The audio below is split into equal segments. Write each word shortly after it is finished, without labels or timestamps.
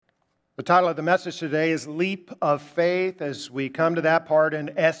The title of the message today is Leap of Faith. As we come to that part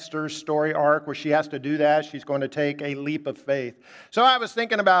in Esther's story arc where she has to do that, she's going to take a leap of faith. So I was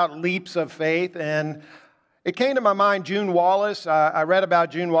thinking about leaps of faith, and it came to my mind June Wallace. I read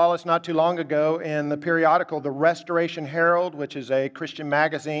about June Wallace not too long ago in the periodical The Restoration Herald, which is a Christian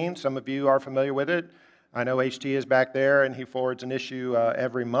magazine. Some of you are familiar with it. I know HT is back there, and he forwards an issue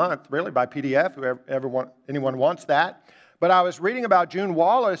every month, really by PDF, anyone wants that. But I was reading about June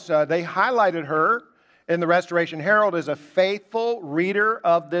Wallace. They highlighted her in the Restoration Herald as a faithful reader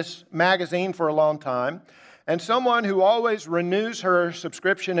of this magazine for a long time, and someone who always renews her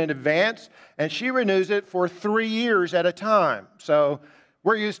subscription in advance, and she renews it for 3 years at a time. So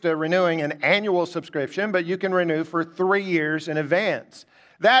we're used to renewing an annual subscription, but you can renew for 3 years in advance.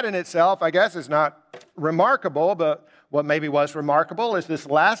 That in itself, I guess, is not remarkable, but what maybe was remarkable is this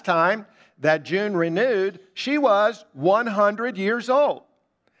last time that June renewed, she was 100 years old.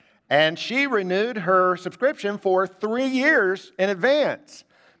 And she renewed her subscription for 3 years in advance.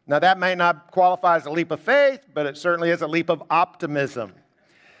 Now, that may not qualify as a leap of faith, but it certainly is a leap of optimism.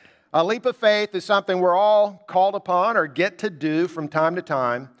 A leap of faith is something we're all called upon or get to do from time to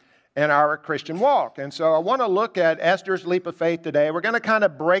time in our Christian walk. And so I want to look at Esther's leap of faith today. We're going to kind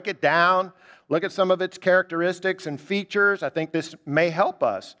of break it down, look at some of its characteristics and features. I think this may help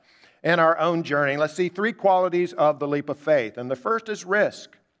us in our own journey. Let's see 3 qualities of the leap of faith. And the first is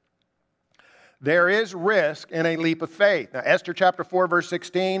risk. There is risk in a leap of faith. Now, Esther chapter 4, verse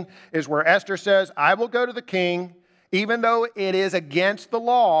 16 is where Esther says, I will go to the king, even though it is against the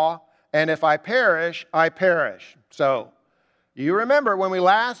law, and if I perish, I perish. So, you remember when we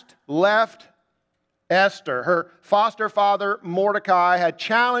last left Esther, her foster father Mordecai had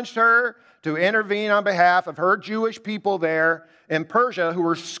challenged her to intervene on behalf of her Jewish people there in Persia who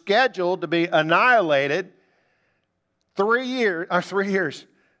were scheduled to be annihilated 3 years.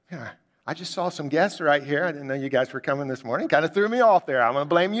 Yeah, I just saw some guests right here. I didn't know you guys were coming this morning. Kind of threw me off there. I'm going to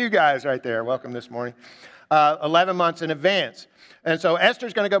blame you guys right there. Welcome this morning. 11 months in advance. And so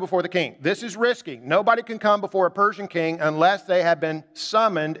Esther's going to go before the king. This is risky. Nobody can come before a Persian king unless they have been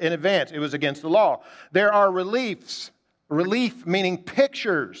summoned in advance. It was against the law. There are relief meaning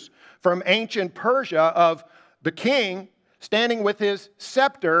pictures from ancient Persia of the king standing with his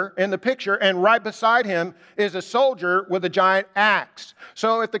scepter in the picture, and right beside him is a soldier with a giant axe.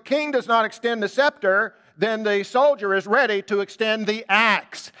 So if the king does not extend the scepter, then the soldier is ready to extend the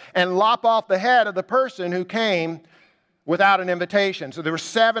axe and lop off the head of the person who came without an invitation. So there were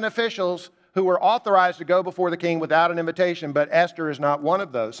 7 officials who were authorized to go before the king without an invitation, but Esther is not one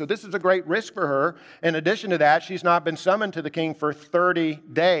of those. So this is a great risk for her. In addition to that, she's not been summoned to the king for 30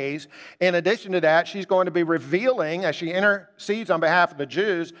 days. In addition to that, she's going to be revealing, as she intercedes on behalf of the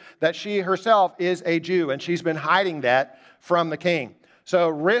Jews, that she herself is a Jew, and she's been hiding that from the king. So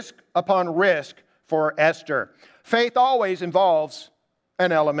risk upon risk for Esther. Faith always involves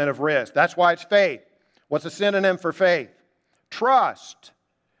an element of risk. That's why it's faith. What's a synonym for faith? Trust.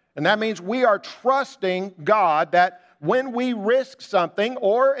 And that means we are trusting God that when we risk something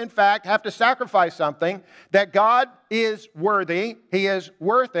or, in fact, have to sacrifice something, that God is worthy, He is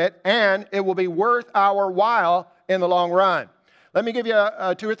worth it, and it will be worth our while in the long run. Let me give you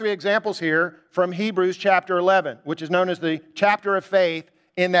 2 or 3 examples here from Hebrews chapter 11, which is known as the chapter of faith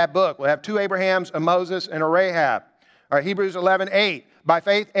in that book. We'll have 2 Abrahams, a Moses, and a Rahab. All right, Hebrews 11:8. By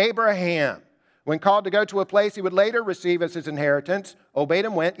faith, Abraham, when called to go to a place he would later receive as his inheritance, obeyed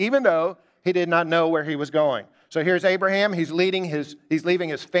and went, even though he did not know where he was going. So here's Abraham. He's leaving his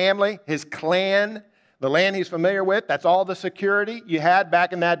family, his clan, the land he's familiar with. That's all the security you had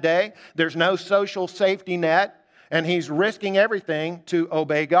back in that day. There's no social safety net, and he's risking everything to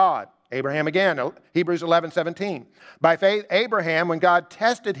obey God. Abraham again, Hebrews 11:17. By faith, Abraham, when God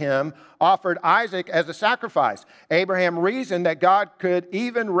tested him, offered Isaac as a sacrifice. Abraham reasoned that God could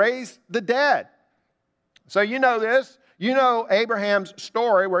even raise the dead. So you know this. You know Abraham's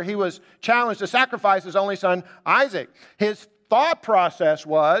story where he was challenged to sacrifice his only son, Isaac. His thought process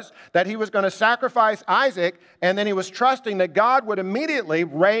was that he was going to sacrifice Isaac, and then he was trusting that God would immediately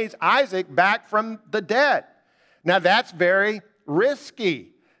raise Isaac back from the dead. Now that's very risky.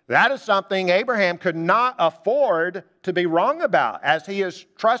 That is something Abraham could not afford to be wrong about as he is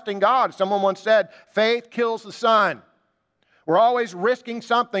trusting God. Someone once said, faith kills the son. We're always risking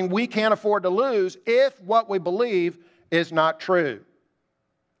something we can't afford to lose if what we believe is not true.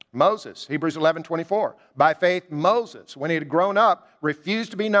 Moses, Hebrews 11:24. By faith, Moses, when he had grown up,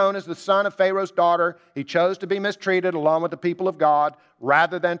 refused to be known as the son of Pharaoh's daughter. He chose to be mistreated along with the people of God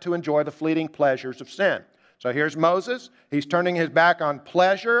rather than to enjoy the fleeting pleasures of sin. So here's Moses. He's turning his back on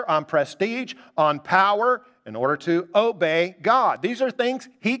pleasure, on prestige, on power, in order to obey God. These are things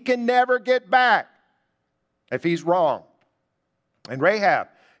he can never get back if he's wrong. And Rahab,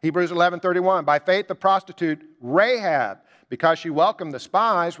 Hebrews 11:31, by faith the prostitute Rahab, because she welcomed the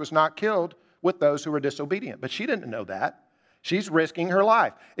spies, was not killed with those who were disobedient. But she didn't know that. She's risking her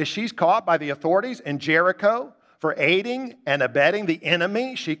life. If she's caught by the authorities in Jericho for aiding and abetting the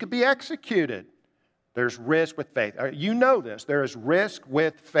enemy, she could be executed. There's risk with faith. You know this. There is risk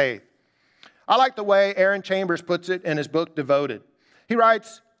with faith. I like the way Aaron Chambers puts it in his book, Devoted. He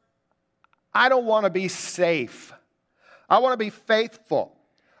writes, I don't want to be safe. I want to be faithful.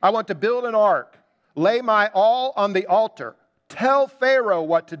 I want to build an ark, lay my all on the altar, tell Pharaoh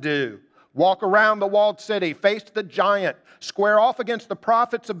what to do, walk around the walled city, face the giant, square off against the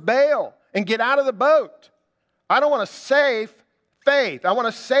prophets of Baal, and get out of the boat. I don't want a safe faith. I want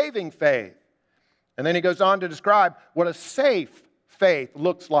a saving faith. And then he goes on to describe what a safe faith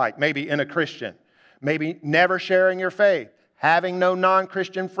looks like, maybe in a Christian. Maybe never sharing your faith, having no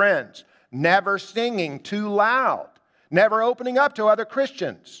non-Christian friends, never singing too loud, never opening up to other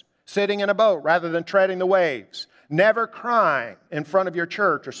Christians, sitting in a boat rather than treading the waves, never crying in front of your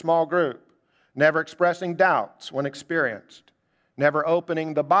church or small group, never expressing doubts when experienced, never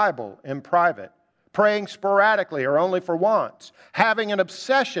opening the Bible in private, praying sporadically or only for once, having an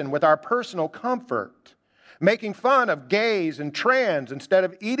obsession with our personal comfort, making fun of gays and trans instead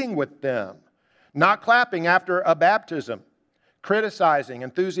of eating with them, not clapping after a baptism, criticizing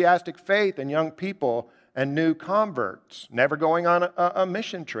enthusiastic faith in young people and new converts, never going on a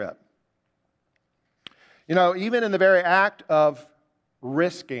mission trip. You know, even in the very act of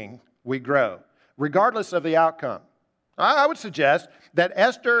risking, we grow, regardless of the outcome. I would suggest that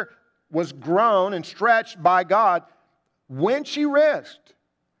Esther was grown and stretched by God when she risked,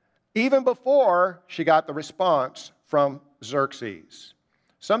 even before she got the response from Xerxes.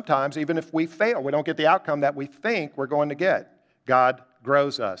 Sometimes, even if we fail, we don't get the outcome that we think we're going to get. God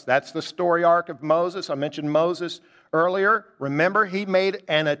grows us. That's the story arc of Moses. I mentioned Moses earlier. Remember, he made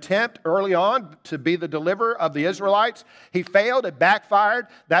an attempt early on to be the deliverer of the Israelites. He failed. It backfired.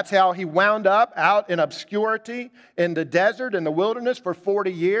 That's how he wound up out in obscurity in the desert, in the wilderness for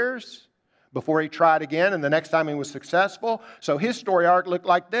 40 years before he tried again, and the next time he was successful. So his story arc looked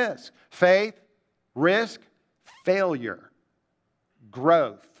like this: faith, risk, failure,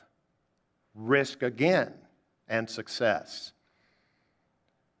 growth, risk again, and success.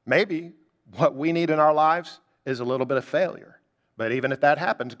 Maybe what we need in our lives is a little bit of failure. But even if that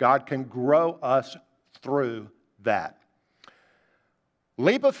happens, God can grow us through that.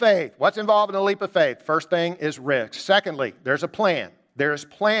 Leap of faith. What's involved in a leap of faith? First thing is risk. Secondly, there's a plan. There's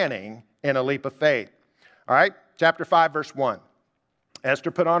planning in a leap of faith. All right, chapter 5, verse 1. Esther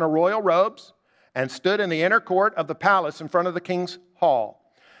put on her royal robes and stood in the inner court of the palace in front of the king's hall.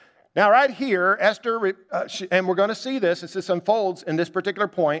 Now, right here, Esther, and we're going to see this as this unfolds in this particular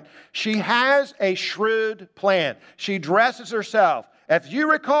point, she has a shrewd plan. She dresses herself. If you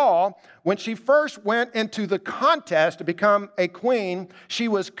recall, when she first went into the contest to become a queen, she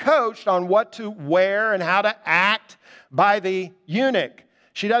was coached on what to wear and how to act by the eunuch.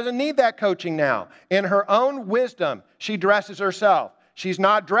 She doesn't need that coaching now. In her own wisdom, she dresses herself. She's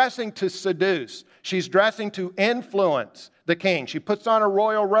not dressing to seduce. She's dressing to influence the king. She puts on her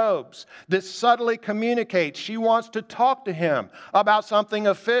royal robes. This subtly communicates she wants to talk to him about something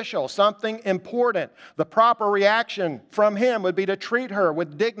official, something important. The proper reaction from him would be to treat her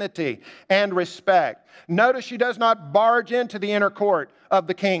with dignity and respect. Notice she does not barge into the inner court of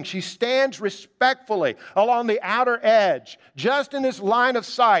the king. She stands respectfully along the outer edge, just in his line of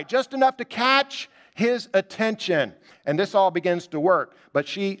sight, just enough to catch his attention. And this all begins to work. But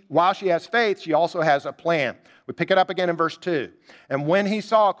while she has faith, she also has a plan. We pick it up again in verse 2. And when he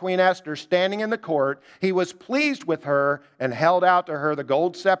saw Queen Esther standing in the court, he was pleased with her and held out to her the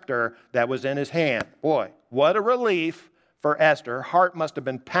gold scepter that was in his hand. Boy, what a relief for Esther. Her heart must have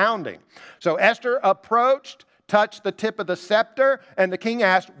been pounding. So Esther approached, touched the tip of the scepter, and the king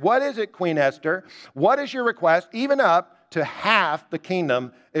asked, "What is it, Queen Esther? What is your request? Even up to half the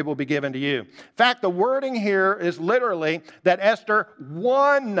kingdom, it will be given to you." In fact, the wording here is literally that Esther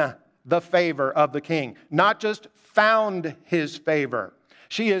won the favor of the king, not just found his favor.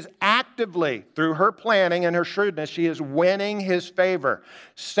 She is actively, through her planning and her shrewdness, she is winning his favor.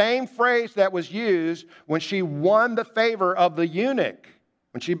 Same phrase that was used when she won the favor of the eunuch,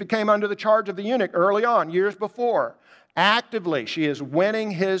 when she became under the charge of the eunuch early on, years before. Actively, she is winning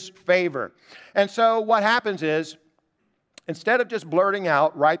his favor. And so what happens is, instead of just blurting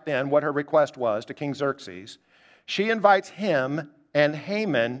out right then what her request was to King Xerxes, she invites him and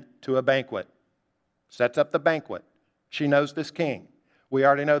Haman to a banquet. Sets up the banquet. She knows this king. We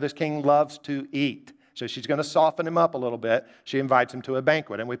already know this king loves to eat. So she's going to soften him up a little bit. She invites him to a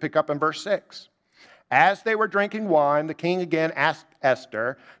banquet. And we pick up in verse 6. As they were drinking wine, the king again asked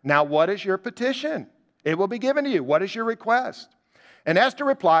Esther, "Now what is your petition? It will be given to you. What is your request?" And Esther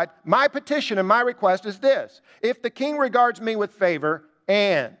replied, "My petition and my request is this. If the king regards me with favor,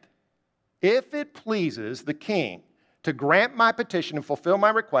 and if it pleases the king to grant my petition and fulfill my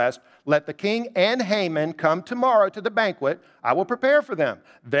request, let the king and Haman come tomorrow to the banquet. I will prepare for them.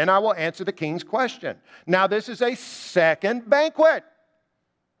 Then I will answer the king's question." Now this is a second banquet.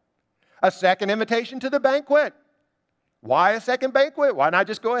 A second invitation to the banquet. Why a second banquet? Why not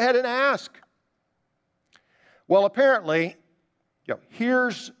just go ahead and ask? Well, apparently,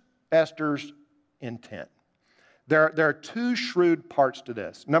 here's Esther's intent. There are two shrewd parts to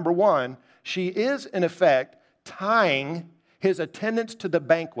this. Number one, she is, in effect, tying his attendance to the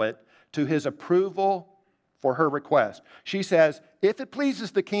banquet to his approval for her request. She says, if it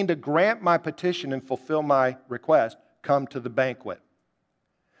pleases the king to grant my petition and fulfill my request, come to the banquet.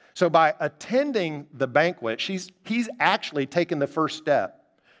 So by attending the banquet, he's actually taken the first step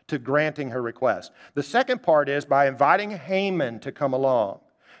to granting her request. The second part is by inviting Haman to come along.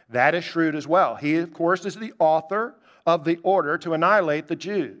 That is shrewd as well. He, of course, is the author of the order to annihilate the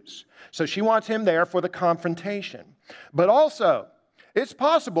Jews. So she wants him there for the confrontation. But also, it's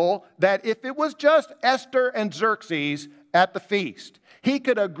possible that if it was just Esther and Xerxes at the feast, he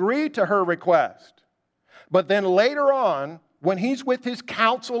could agree to her request. But then later on, when he's with his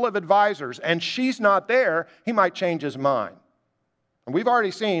council of advisors and she's not there, he might change his mind. And we've already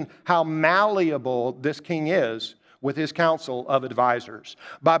seen how malleable this king is with his council of advisors.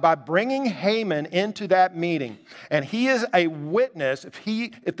 By bringing Haman into that meeting, and he is a witness,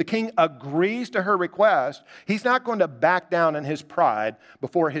 if the king agrees to her request, he's not going to back down in his pride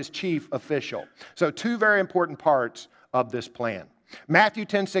before his chief official. So two very important parts of this plan. Matthew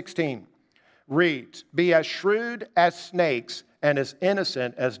 10:16 reads, "Be as shrewd as snakes and as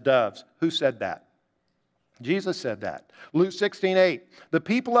innocent as doves." Who said that? Jesus said that. Luke 16:8, "The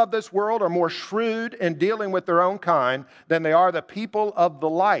people of this world are more shrewd in dealing with their own kind than they are the people of the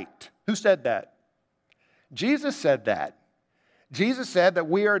light." Who said that? Jesus said that. Jesus said that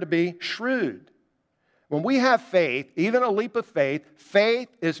we are to be shrewd. When we have faith, even a leap of faith,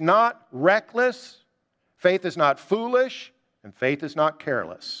 faith is not reckless, faith is not foolish, and faith is not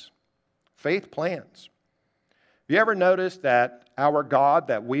careless. Faith plans. Have you ever noticed that our God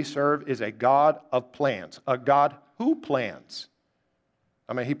that we serve is a God of plans? A God who plans?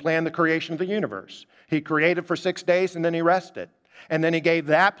 I mean, he planned the creation of the universe. He created for 6 days and then he rested. And then he gave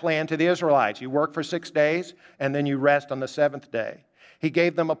that plan to the Israelites. You work for 6 days and then you rest on the seventh day. He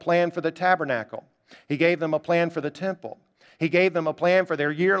gave them a plan for the tabernacle. He gave them a plan for the temple. He gave them a plan for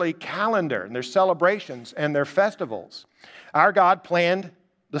their yearly calendar and their celebrations and their festivals. Our God planned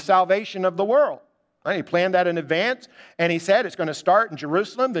the salvation of the world. He planned that in advance, and he said it's going to start in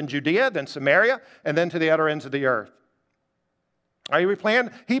Jerusalem, then Judea, then Samaria, and then to the other ends of the earth.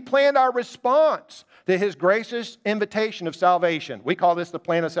 He planned our response to his gracious invitation of salvation. We call this the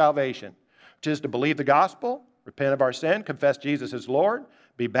plan of salvation, which is to believe the gospel, repent of our sin, confess Jesus as Lord,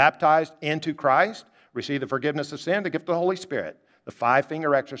 be baptized into Christ, receive the forgiveness of sin, the gift of the Holy Spirit, the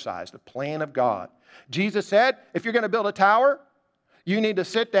five-finger exercise, the plan of God. Jesus said, if you're going to build a tower, you need to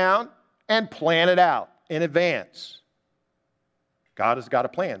sit down and plan it out in advance. God has got a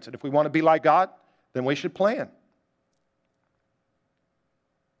plan. And if we want to be like God, then we should plan.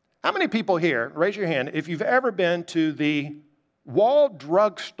 How many people here, raise your hand, if you've ever been to the Wall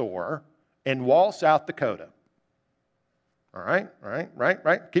Drug Store in Wall, South Dakota? All right.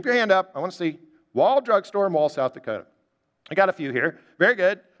 Keep your hand up. I want to see Wall Drug Store in Wall, South Dakota. I got a few here. Very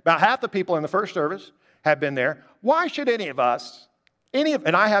good. About half the people in the first service have been there. Why should any of us,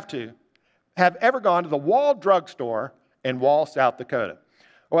 and I have too, have ever gone to the Wall Drug Store in Wall, South Dakota?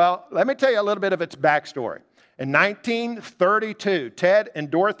 Well, let me tell you a little bit of its backstory. In 1932, Ted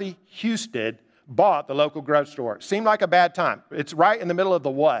and Dorothy Husted bought the local drugstore. Seemed like a bad time. It's right in the middle of the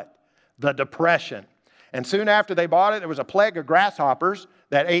what? The Depression. And soon after they bought it, there was a plague of grasshoppers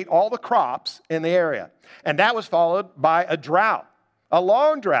that ate all the crops in the area. And that was followed by a drought, a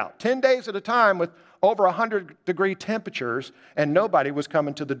long drought, 10 days at a time with over 100-degree temperatures, and nobody was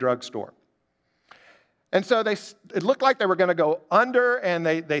coming to the drugstore. And so it looked like they were going to go under, and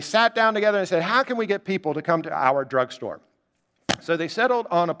they sat down together and said, how can we get people to come to our drugstore? So they settled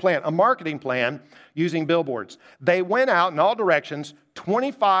on a plan, a marketing plan using billboards. They went out in all directions,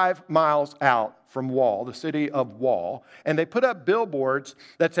 25 miles out from Wall, the city of Wall, and they put up billboards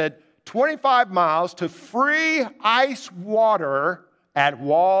that said 25 miles to free ice water at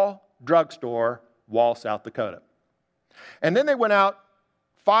Wall Drugstore, Wall, South Dakota. And then they went out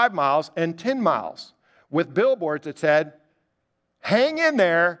 5 miles and 10 miles with billboards that said, hang in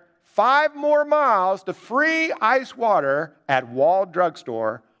there, 5 more miles to free ice water at Wall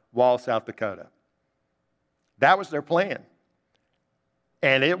Drugstore, Wall, South Dakota. That was their plan.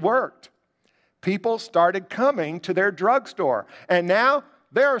 And it worked. People started coming to their drugstore. And now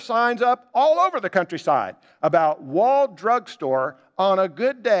there are signs up all over the countryside about Wall Drugstore. On a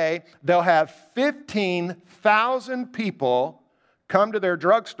good day, they'll have 15,000 people come to their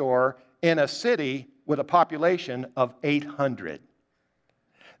drugstore in a city with a population of 800.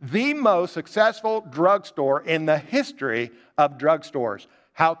 The most successful drugstore in the history of drugstores.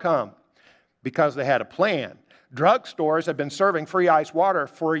 How come? Because they had a plan. Drugstores have been serving free ice water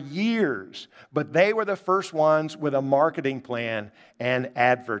for years, but they were the first ones with a marketing plan and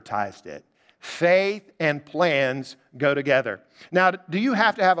advertised it. Faith and plans go together. Now, do you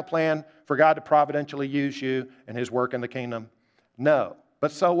have to have a plan for God to providentially use you and His work in the kingdom? No,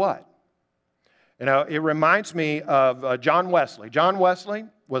 but so what? You know, it reminds me of John Wesley. John Wesley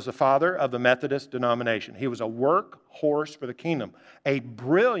was the father of the Methodist denomination. He was a workhorse for the kingdom, a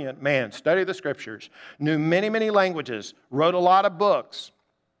brilliant man, studied the scriptures, knew many, many languages, wrote a lot of books,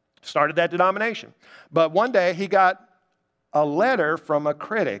 started that denomination. But one day he got a letter from a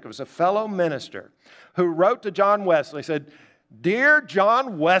critic. It was a fellow minister who wrote to John Wesley, said, "Dear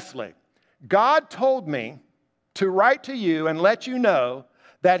John Wesley, God told me to write to you and let you know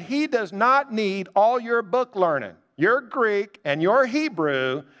that He does not need all your book learning, your Greek and your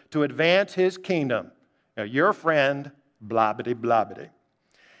Hebrew, to advance His kingdom. Your friend, blobbity blobbity."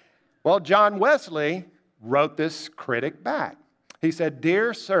 Well, John Wesley wrote this critic back. He said,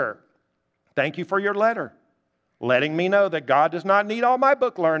 "Dear sir, thank you for your letter, letting me know that God does not need all my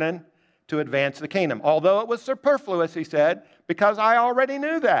book learning to advance the kingdom. Although it was superfluous," he said, "because I already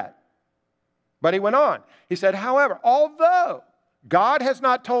knew that." But he went on. He said, "However, although God has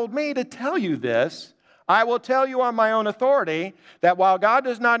not told me to tell you this, I will tell you on my own authority that while God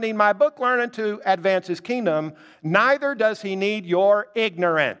does not need my book learning to advance His kingdom, neither does He need your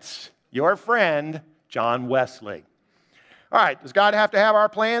ignorance." Your friend, John Wesley. All right, does God have to have our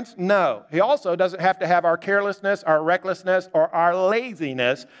plans? No. He also doesn't have to have our carelessness, our recklessness, or our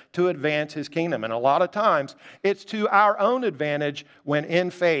laziness to advance His kingdom. And a lot of times, it's to our own advantage when in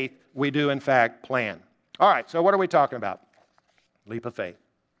faith we do in fact plan. All right, so what are we talking about? Leap of faith.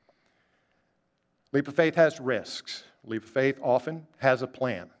 Leap of faith has risks. Leap of faith often has a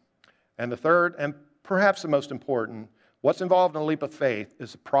plan. And the third, and perhaps the most important, what's involved in a leap of faith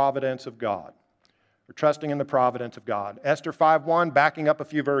is the providence of God. We're trusting in the providence of God. Esther 5:1, backing up a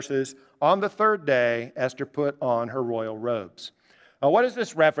few verses, on the third day, Esther put on her royal robes. Now, what is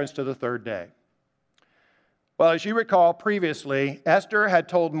this reference to the third day? Well, as you recall previously, Esther had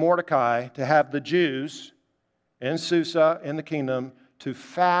told Mordecai to have the Jews in Susa, in the kingdom, to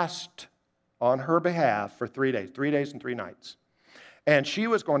fast on her behalf for 3 days and 3 nights. And she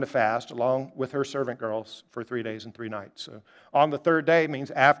was going to fast along with her servant girls for 3 days and 3 nights. So on the third day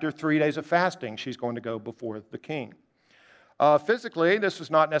means after 3 days of fasting, she's going to go before the king. Physically, this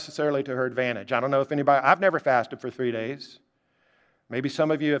was not necessarily to her advantage. I don't know if anybody, I've never fasted for 3 days. Maybe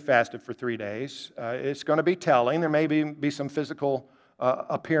some of you have fasted for 3 days. It's going to be telling. There may be some physical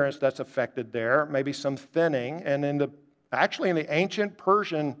appearance that's affected there, maybe some thinning. And in the ancient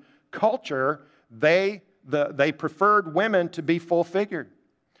Persian culture, they preferred women to be full-figured.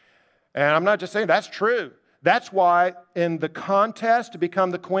 And I'm not just saying that's true. That's why in the contest to become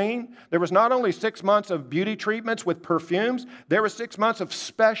the queen, there was not only 6 months of beauty treatments with perfumes, there were 6 months of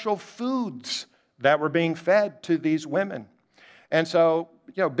special foods that were being fed to these women. And so,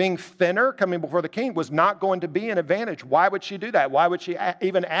 being thinner, coming before the king, was not going to be an advantage. Why would she do that? Why would she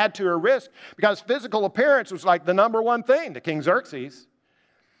even add to her risk? Because physical appearance was like the number one thing to King Xerxes.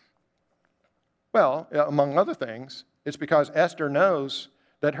 Well, among other things, it's because Esther knows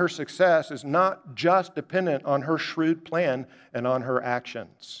that her success is not just dependent on her shrewd plan and on her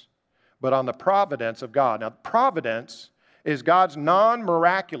actions, but on the providence of God. Now, providence is God's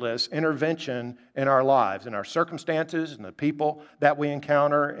non-miraculous intervention in our lives, in our circumstances, and the people that we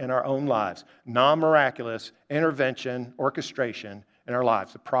encounter in our own lives. Non-miraculous intervention, orchestration in our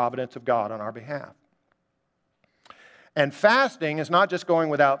lives, the providence of God on our behalf. And fasting is not just going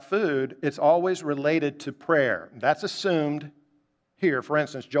without food, it's always related to prayer. That's assumed here. For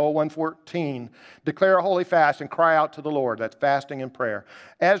instance, Joel 1:14, declare a holy fast and cry out to the Lord. That's fasting and prayer.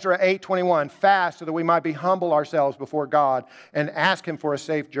 Ezra 8:21, fast so that we might be humble ourselves before God and ask Him for a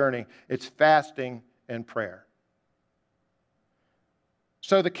safe journey. It's fasting and prayer.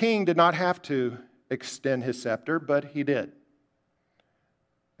 So the king did not have to extend his scepter, but he did.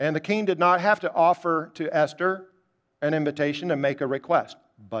 And the king did not have to offer to Esther an invitation to make a request,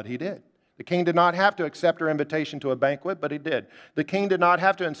 but he did. The king did not have to accept her invitation to a banquet, but he did. The king did not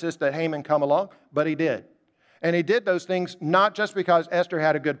have to insist that Haman come along, but he did. And he did those things not just because Esther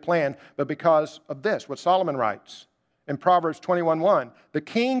had a good plan, but because of this, what Solomon writes in Proverbs 21:1. The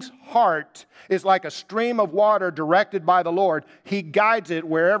king's heart is like a stream of water directed by the Lord. He guides it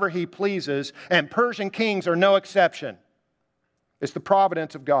wherever he pleases, and Persian kings are no exception. It's the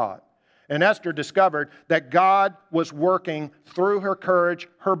providence of God. And Esther discovered that God was working through her courage,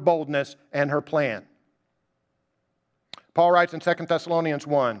 her boldness, and her plan. Paul writes in 2 Thessalonians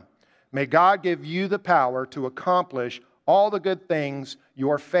 1, may God give you the power to accomplish all the good things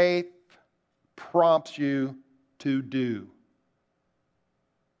your faith prompts you to do.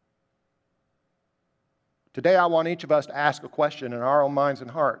 Today I want each of us to ask a question in our own minds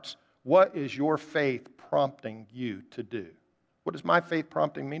and hearts. What is your faith prompting you to do? What is my faith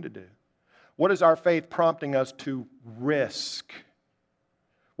prompting me to do? What is our faith prompting us to risk?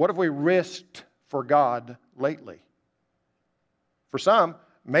 What have we risked for God lately? For some,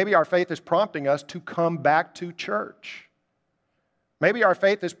 maybe our faith is prompting us to come back to church. Maybe our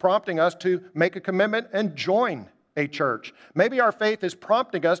faith is prompting us to make a commitment and join a church. Maybe our faith is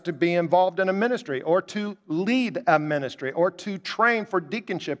prompting us to be involved in a ministry or to lead a ministry or to train for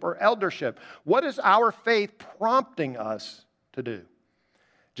deaconship or eldership. What is our faith prompting us to do?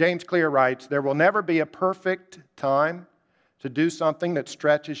 James Clear writes, there will never be a perfect time to do something that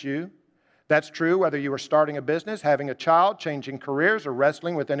stretches you. That's true whether you are starting a business, having a child, changing careers, or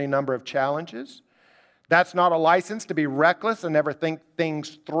wrestling with any number of challenges. That's not a license to be reckless and never think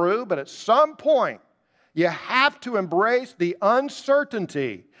things through, but at some point, you have to embrace the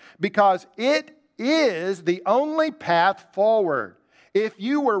uncertainty because it is the only path forward. If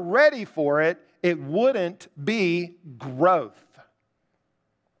you were ready for it, it wouldn't be growth.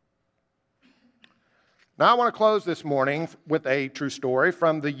 Now I want to close this morning with a true story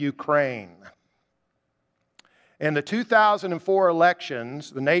from the Ukraine. In the 2004 elections,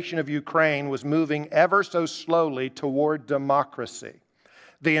 the nation of Ukraine was moving ever so slowly toward democracy.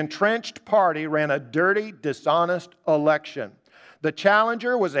 The entrenched party ran a dirty, dishonest election. The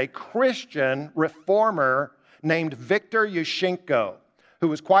challenger was a Christian reformer named Viktor Yushchenko, who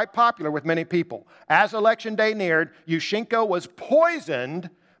was quite popular with many people. As election day neared, Yushchenko was poisoned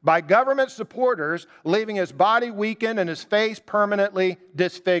by government supporters, leaving his body weakened and his face permanently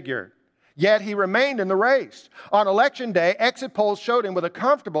disfigured. Yet he remained in the race. On election day, exit polls showed him with a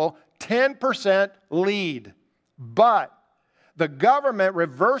comfortable 10% lead. But the government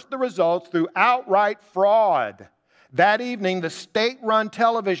reversed the results through outright fraud. That evening, the state-run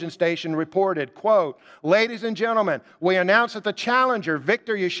television station reported, quote, ladies and gentlemen, we announce that the challenger,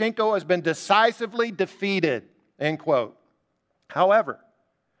 Viktor Yushchenko, has been decisively defeated, end quote. However,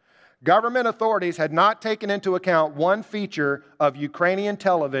 government authorities had not taken into account one feature of Ukrainian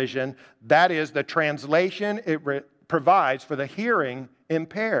television, that is the translation it provides for the hearing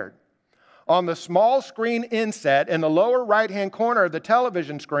impaired. On the small screen inset in the lower right-hand corner of the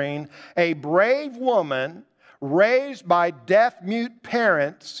television screen, a brave woman raised by deaf-mute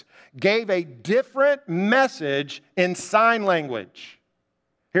parents gave a different message in sign language.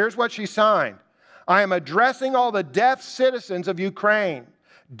 Here's what she signed. I am addressing all the deaf citizens of Ukraine.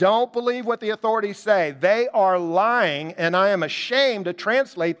 Don't believe what the authorities say. They are lying, and I am ashamed to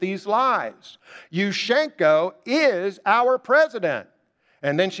translate these lies. Yushchenko is our president.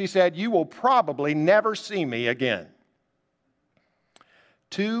 And then she said, you will probably never see me again.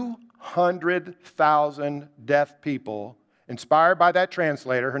 200,000 deaf people, inspired by that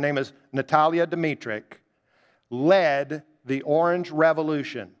translator, her name is Natalia Dimitruk, led the Orange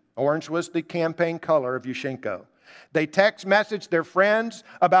Revolution. Orange was the campaign color of Yushchenko. They text messaged their friends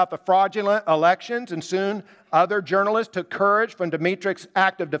about the fraudulent elections, and soon other journalists took courage from Dimitruk's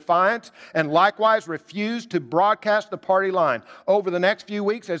act of defiance and likewise refused to broadcast the party line. Over the next few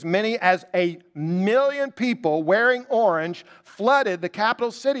weeks, as many as 1 million people wearing orange flooded the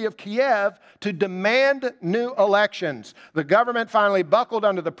capital city of Kiev to demand new elections. The government finally buckled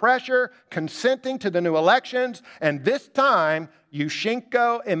under the pressure, consenting to the new elections, and this time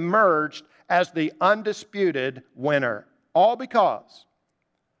Yushchenko emerged as the undisputed winner. All because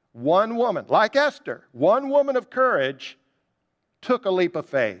one woman, like Esther, one woman of courage, took a leap of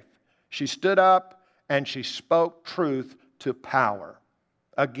faith. She stood up and she spoke truth to power.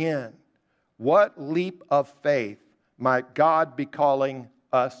 Again, what leap of faith might God be calling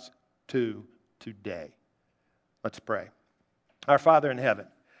us to today? Let's pray. Our Father in heaven,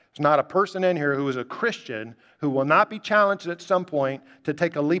 there's not a person in here who is a Christian who will not be challenged at some point to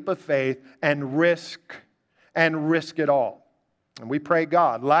take a leap of faith and risk it all. And we pray,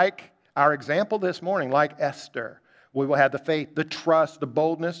 God, like our example this morning, like Esther, We will have the faith, the trust, the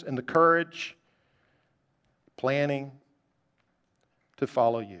boldness, and the courage, planning to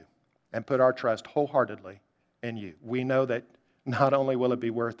follow you and put our trust wholeheartedly in you. We know that not only will it be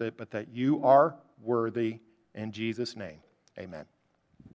worth it, but that you are worthy. In Jesus' name, amen.